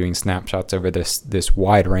want to be doing snapshots over this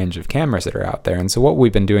wide range of cameras that are out there. And so what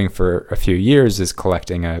we've been doing for a few years is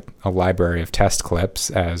collecting a library of test clips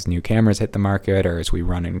as new cameras hit the market or as we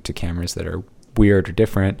run into cameras that are weird or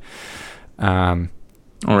different.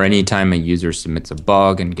 Or anytime a user submits a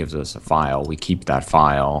bug and gives us a file, we keep that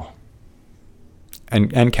file.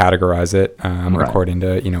 And categorize it Right. according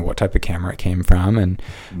to what type of camera it came from and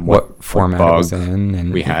what format it was in,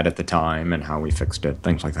 and we had at the time and how we fixed it,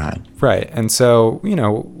 things like that. Right. And so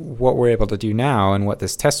what we're able to do now and what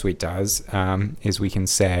this test suite does is we can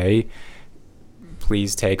say,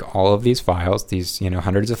 please take all of these files, these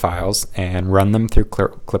hundreds of files, and run them through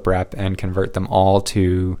ClipWrap and convert them all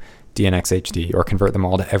to DNx HD or convert them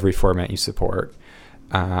all to every format you support.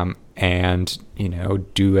 And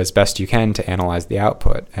do as best you can to analyze the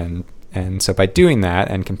output, and so by doing that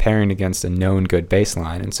and comparing against a known good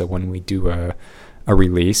baseline, and so when we do a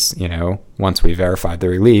release, once we verified the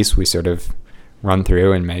release, we sort of run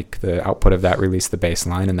through and make the output of that release the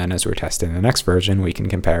baseline, and then as we're testing the next version, we can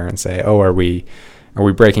compare and say, oh, are we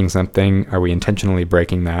breaking something? Are we intentionally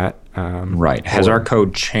breaking that? Right. Has our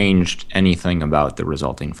code changed anything about the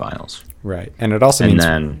resulting files? Right. And it also means...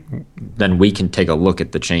 then we can take a look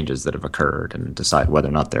at the changes that have occurred and decide whether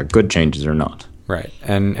or not they're good changes or not. Right.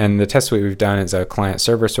 And the test suite we've done is a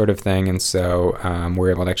client-server sort of thing, and so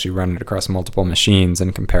we're able to actually run it across multiple machines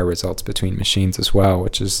and compare results between machines as well,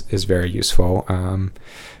 which is very useful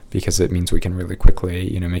because it means we can really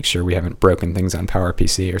quickly make sure we haven't broken things on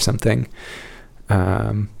PowerPC or something.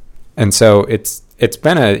 And so it's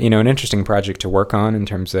been an interesting project to work on in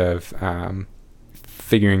terms of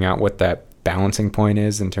figuring out what that balancing point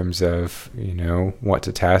is in terms of what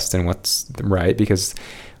to test and what's right, because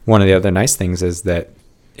one of the other nice things is that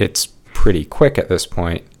it's pretty quick at this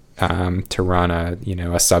point to run a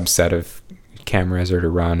subset of cameras or to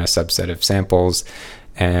run a subset of samples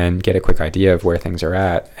and get a quick idea of where things are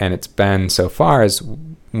at. And it's been so far as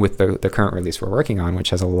with the current release we're working on, which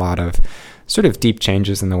has a lot of sort of deep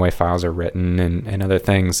changes in the way files are written and other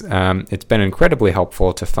things, it's been incredibly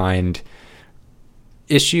helpful to find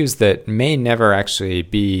issues that may never actually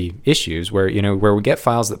be issues, where we get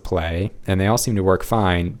files that play and they all seem to work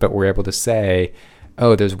fine, but we're able to say,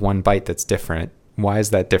 oh, there's one byte that's different. Why is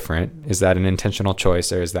that different? Is that an intentional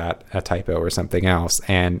choice or is that a typo or something else?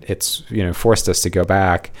 And it's forced us to go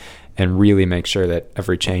back and really make sure that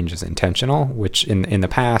every change is intentional, which in the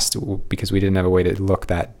past, because we didn't have a way to look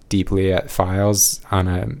that deeply at files on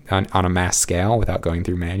a mass scale without going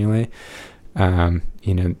through manually,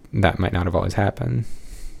 that might not have always happened.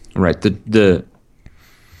 Right. The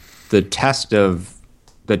test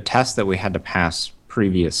that we had to pass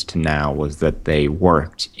previous to now was that they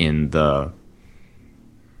worked in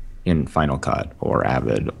Final Cut or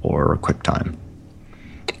Avid or QuickTime.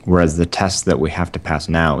 Whereas the test that we have to pass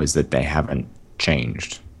now is that they haven't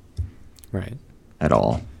changed. Right. At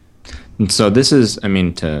all. And so this is,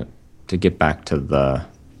 to get back to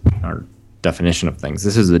our definition of things,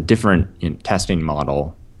 this is a different testing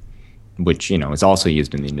model, which is also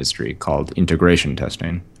used in the industry, called integration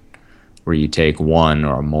testing, where you take one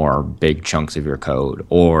or more big chunks of your code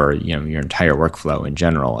or your entire workflow in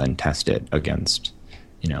general and test it against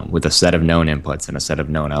with a set of known inputs and a set of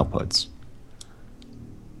known outputs.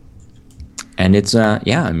 And it's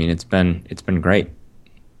it's been great.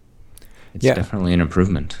 It's definitely an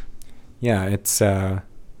improvement. Yeah, it's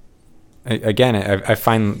again, I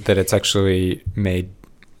find that it's actually made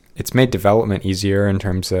development easier in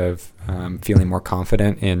terms of feeling more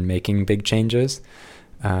confident in making big changes,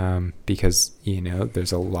 because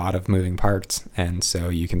there's a lot of moving parts, and so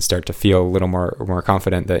you can start to feel a little more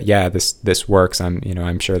confident that this works.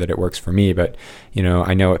 I'm sure that it works for me, but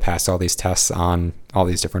I know it passed all these tests on all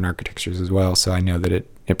these different architectures as well, so I know that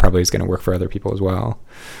it probably is going to work for other people as well.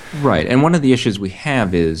 Right, and one of the issues we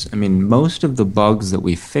have is, most of the bugs that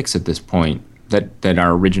we fix at this point that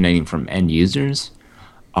are originating from end users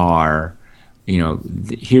are,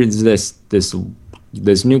 here's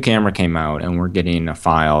this new camera came out and we're getting a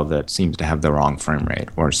file that seems to have the wrong frame rate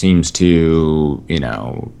or seems to,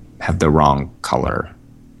 have the wrong color.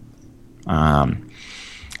 And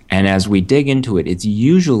as we dig into it, it's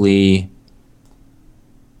usually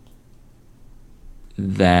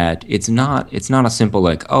that it's not a simple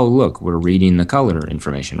like, oh, look, we're reading the color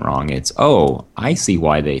information wrong. It's, oh, I see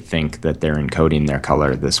why they think that they're encoding their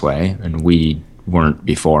color this way and we weren't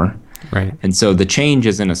before. Right. And so the change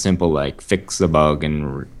isn't a simple like fix the bug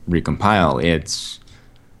and recompile. It's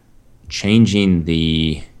changing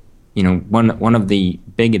the one of the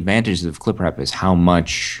big advantages of ClipWrap is how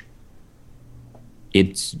much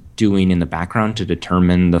it's doing in the background to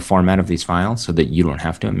determine the format of these files so that you don't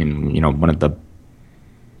have to. I mean, one of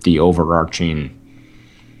the overarching,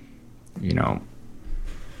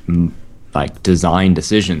 like design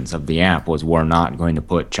decisions of the app was we're not going to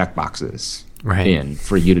put checkboxes in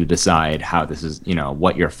for you to decide how this is,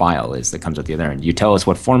 what your file is that comes at the other end. You tell us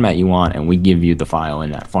what format you want, and we give you the file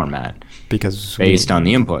in that format because based on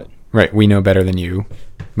the input. Right. We know better than you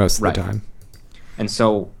most of the time. And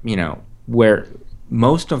so, where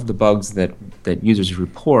most of the bugs that users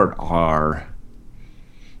report are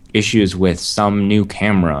issues with some new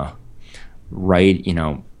camera, right?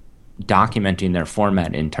 Documenting their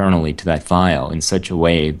format internally to that file in such a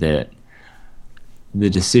way that the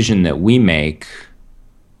decision that we make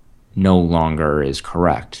no longer is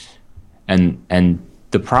correct. And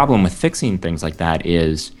the problem with fixing things like that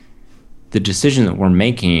is the decision that we're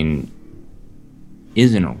making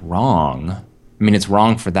isn't wrong. I mean, it's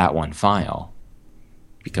wrong for that one file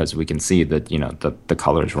because we can see that, the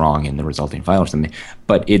color is wrong in the resulting file or something.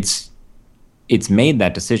 But it's made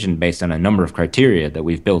that decision based on a number of criteria that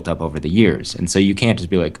we've built up over the years. And so you can't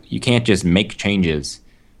just make changes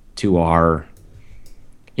to our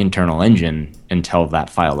internal engine until that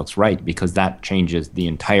file looks right, because that changes the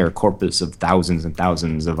entire corpus of thousands and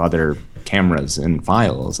thousands of other cameras and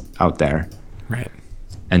files out there. Right.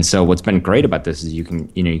 And so what's been great about this is you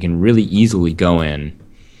can really easily go in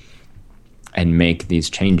and make these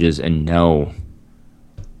changes and know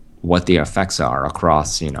what the effects are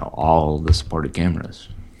across, all the supported cameras.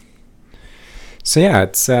 So yeah,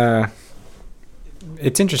 it's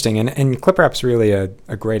interesting, and ClipWrap's really a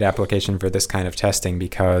great application for this kind of testing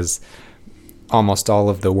because almost all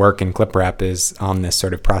of the work in ClipWrap is on this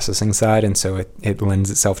sort of processing side, and so it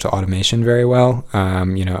lends itself to automation very well.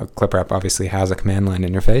 ClipWrap obviously has a command line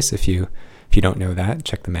interface. If you don't know that,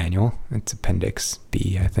 check the manual. It's Appendix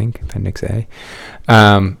B, I think, Appendix A.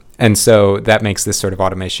 And so that makes this sort of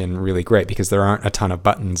automation really great because there aren't a ton of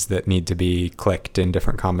buttons that need to be clicked in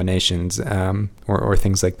different combinations or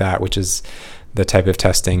things like that, which is the type of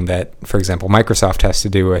testing that, for example, Microsoft has to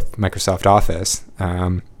do with Microsoft Office.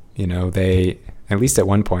 They, at least at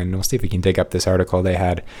one point, and we'll see if we can dig up this article, they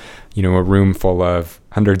had, a room full of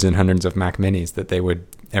hundreds and hundreds of Mac Minis that they would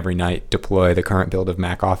every night deploy the current build of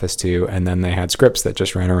Mac Office to, and then they had scripts that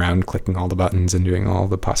just ran around clicking all the buttons and doing all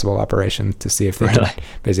the possible operations to see if they could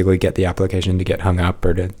basically get the application to get hung up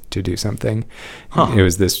or to do something. It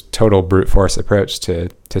was this total brute force approach to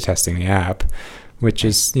testing the app, which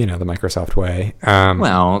is, the Microsoft way.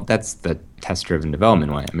 Well, that's the test-driven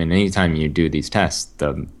development way. I mean, anytime you do these tests,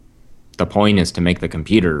 the point is to make the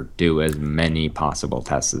computer do as many possible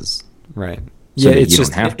tests as right. So it's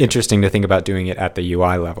just interesting to think about doing it at the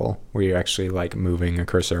UI level, where you're actually like moving a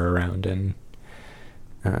cursor around, and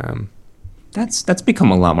that's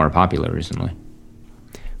become a lot more popular recently.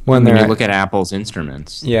 When you look at Apple's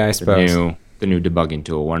instruments, yeah, I suppose the new debugging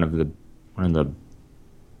tool, one of the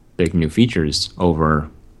big new features over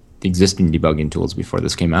the existing debugging tools before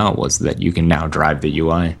this came out was that you can now drive the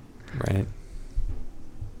UI. Right.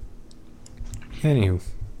 Anywho.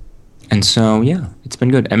 And so, yeah, it's been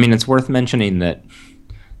good. I mean, it's worth mentioning that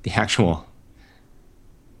the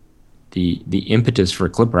impetus for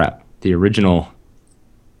ClipWrap, the original,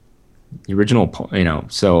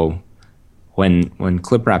 so when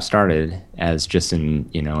ClipWrap started as just an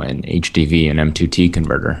HDV, an M2T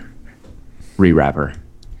converter, rewrapper,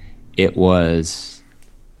 it was,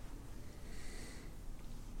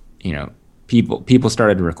 people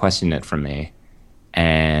started requesting it from me,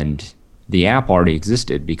 and the app already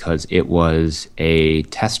existed because it was a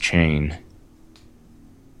test chain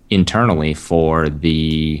internally for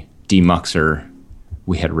the demuxer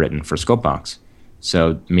we had written for Scopebox.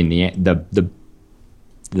 So, I mean, the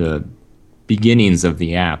beginnings of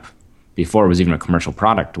the app, before it was even a commercial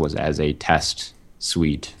product, was as a test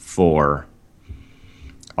suite for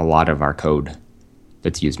a lot of our code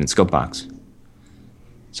that's used in Scopebox.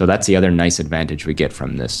 So that's the other nice advantage we get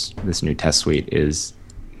from this new test suite is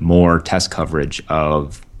more test coverage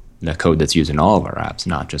of the code that's used in all of our apps,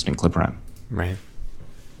 not just in ClipWrap. Right.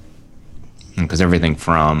 Because everything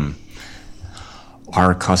from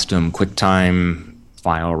our custom QuickTime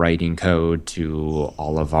file writing code to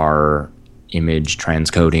all of our image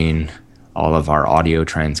transcoding, all of our audio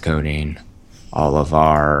transcoding, all of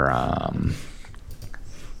our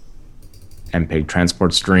MPEG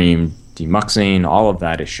transport stream demuxing, all of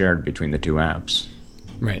that is shared between the two apps.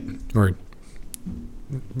 Right.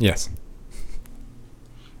 Yes.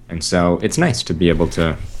 And so it's nice to be able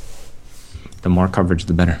to, the more coverage,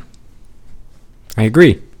 the better. I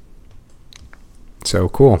agree. So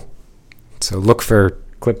cool. So look for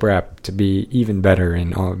ClipWrap to be even better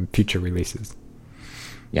in all future releases.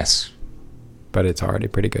 Yes. But it's already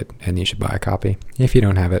pretty good, and you should buy a copy if you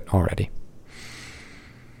don't have it already.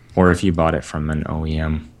 Or if you bought it from an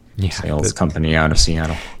OEM sales company out of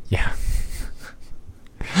Seattle. Yeah.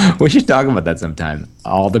 We should talk about that sometime.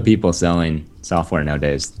 All the people selling software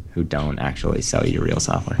nowadays who don't actually sell you real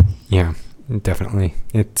software. Yeah, definitely.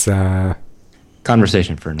 It's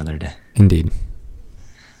conversation for another day. Indeed.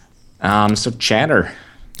 So Chatter.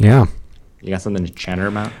 Yeah. You got something to chatter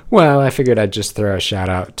about? Well, I figured I'd just throw a shout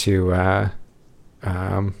out to a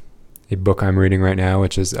book I'm reading right now,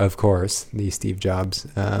 which is, of course, the Steve Jobs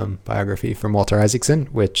biography from Walter Isaacson,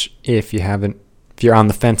 which if you're on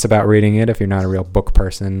the fence about reading it, if you're not a real book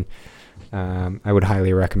person, I would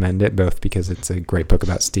highly recommend it, both because it's a great book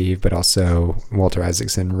about Steve, but also Walter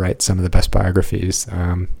Isaacson writes some of the best biographies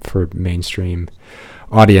for mainstream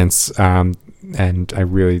audience. And I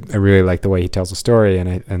really like the way he tells the story,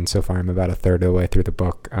 and so far I'm about a third of the way through the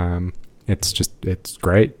book. It's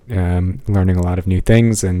great. Learning a lot of new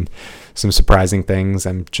things and some surprising things.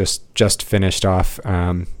 I'm just finished off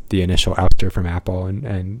the initial ouster from Apple,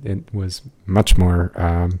 and it was much more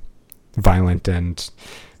violent and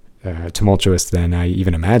tumultuous than I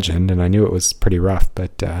even imagined, and I knew it was pretty rough,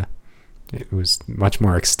 but it was much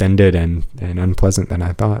more extended and unpleasant than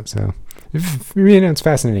I thought. So, it's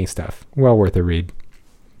fascinating stuff. Well worth a read.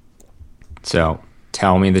 So,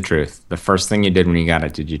 tell me the truth. The first thing you did when you got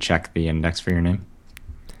it, did you check the index for your name?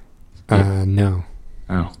 No.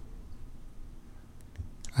 Oh.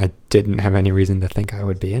 I didn't have any reason to think I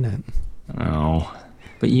would be in it. Oh.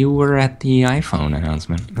 But you were at the iPhone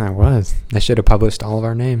announcement. I was. I should have published all of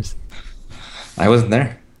our names. I wasn't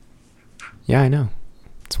there. Yeah, I know.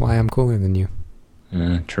 That's why I'm cooler than you.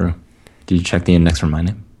 True. Did you check the index for my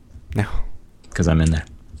name? No. Because I'm in there.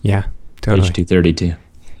 Yeah, totally. Page 232.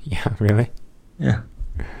 Yeah, really? Yeah.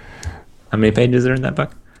 How many pages are in that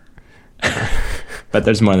book? But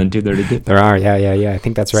there's more than 232. There are, yeah. I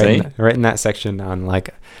think that's right. See? Right in that section on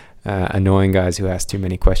annoying guys who ask too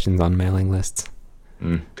many questions on mailing lists.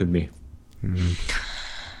 Could be.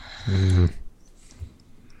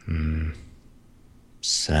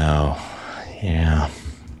 So, yeah.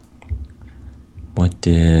 What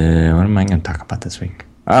am I going to talk about this week?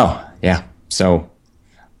 Oh, yeah. So,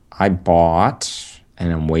 I bought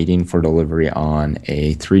and I'm waiting for delivery on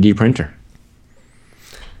a 3D printer.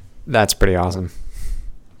 That's pretty awesome.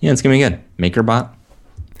 Yeah, it's gonna be good. MakerBot.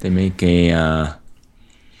 They make the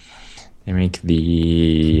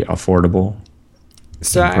affordable.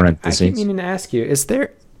 So I keep meaning to ask you: is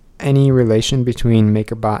there any relation between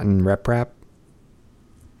MakerBot and RepRap?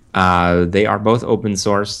 They are both open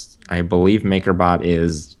source. I believe MakerBot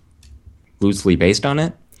is loosely based on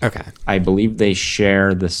it. Okay. I believe they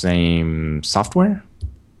share the same software,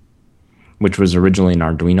 which was originally an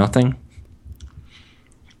Arduino thing.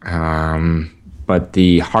 But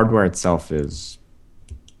the hardware itself is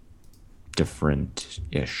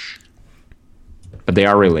different-ish. But they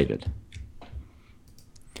are related.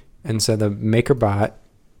 And so the MakerBot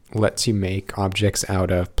lets you make objects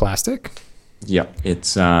out of plastic? Yep.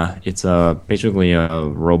 It's basically a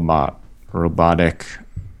robotic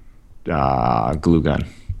glue gun,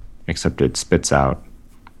 except it spits out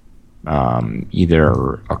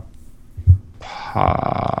either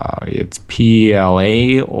it's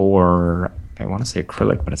PLA or I want to say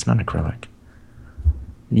acrylic, but it's not acrylic.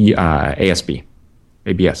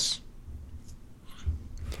 ABS.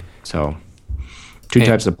 So, two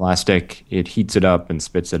types of plastic. It heats it up and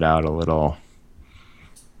spits it out a little.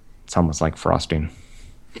 It's almost like frosting.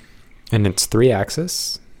 And it's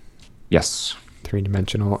 3-axis? Yes.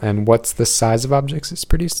 3-dimensional. And what's the size of objects it's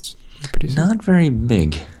produced? Not very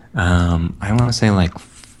big. I want to say like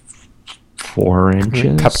 4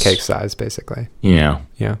 inches. Cupcake size, basically. Yeah.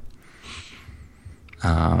 Yeah.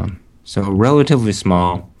 So relatively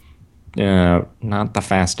small. Not the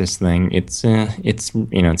fastest thing. It's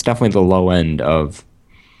definitely the low end of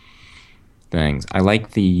things. I like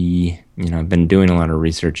I've been doing a lot of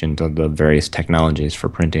research into the various technologies for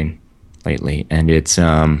printing lately, and it's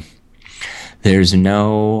there's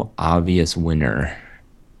no obvious winner.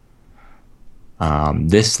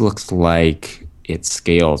 This looks like it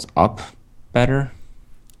scales up better,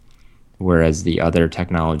 whereas the other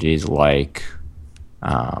technologies like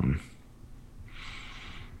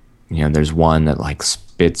there's one that like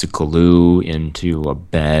spits glue into a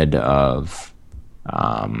bed of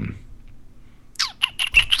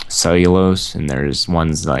cellulose, and there's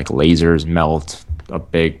ones like lasers melt a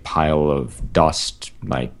big pile of dust,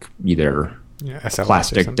 like either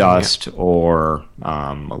plastic dust or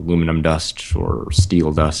aluminum dust or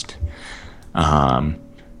steel dust.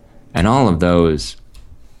 And all of those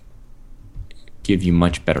give you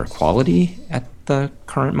much better quality at the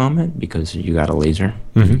current moment because you got a laser.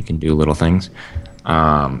 Mhm. You can do little things.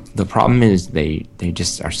 The problem is they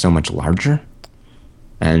just are so much larger,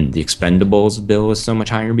 and the expendables bill is so much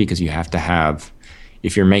higher because you have to have,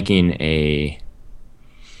 if you're making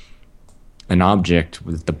an object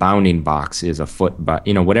with the bounding box is a foot, but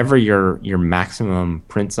whatever your maximum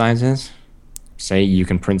print size is, say you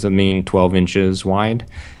can print something 12 inches wide,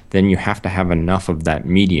 then you have to have enough of that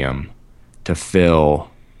medium to fill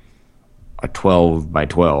a 12 by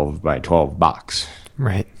 12 by 12 box.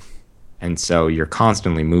 Right. And so you're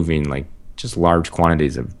constantly moving like just large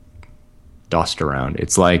quantities of dust around.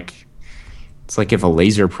 It's like if a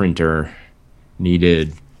laser printer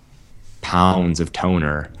needed pounds of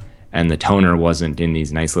toner and the toner wasn't in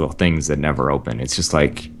these nice little things that never open. It's just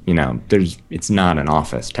like, it's not an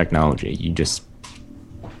office technology. You just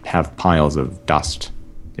have piles of dust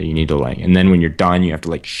that you need to and then when you're done, you have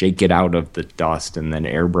to shake it out of the dust and then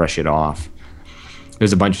airbrush it off.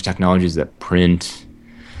 There's a bunch of technologies that print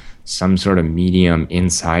some sort of medium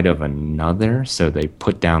inside of another. So they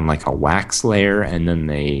put down a wax layer and then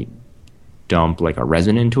they dump a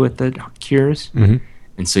resin into it that cures. Mm-hmm.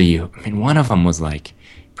 And so one of them was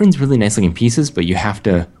prints really nice looking pieces, but you have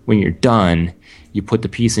to, when you're done, you put the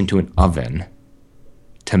piece into an oven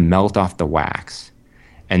to melt off the wax.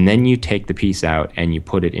 And then you take the piece out and you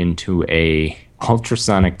put it into a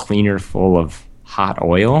ultrasonic cleaner full of hot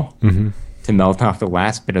oil to melt off the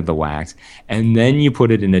last bit of the wax. And then you put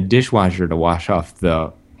it in a dishwasher to wash off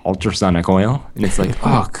the ultrasonic oil. And it's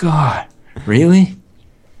oh God, really?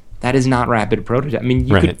 That is not rapid prototype. You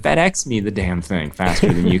Right. could FedEx me the damn thing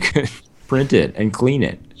faster than you could print it and clean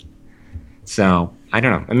it. So I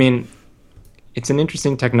don't know. It's an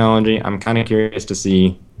interesting technology. I'm kind of curious to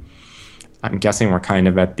see. I'm guessing we're kind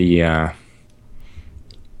of at the, I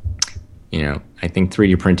think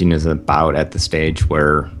 3D printing is about at the stage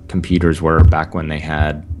where computers were back when they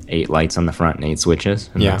had 8 lights on the front and 8 switches,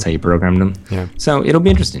 and Yeah. that's how you programmed them. Yeah. So it'll be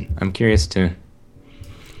interesting. I'm curious to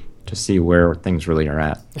see where things really are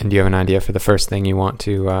at. And do you have an idea for the first thing you want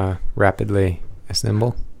to rapidly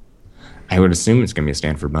assemble? I would assume it's going to be a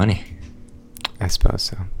Stanford Bunny I suppose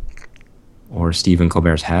so. or Stephen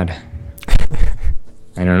Colbert's head.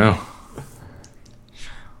 I don't know.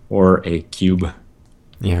 Or a cube.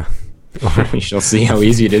 Yeah. We shall see how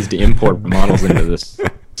easy it is to import models into this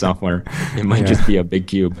software. It might Yeah. just be a big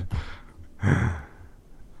cube. All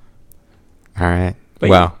right. But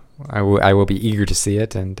well, I will be eager to see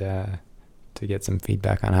it and to get some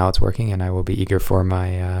feedback on how it's working, and I will be eager for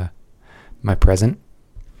my my present.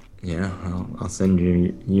 Yeah, I'll send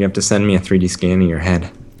you. You have to send me a 3D scan of your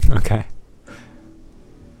head. Okay.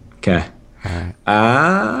 Okay. All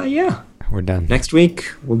right. Yeah. We're done. Next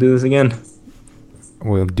week, we'll do this again.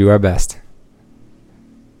 We'll do our best.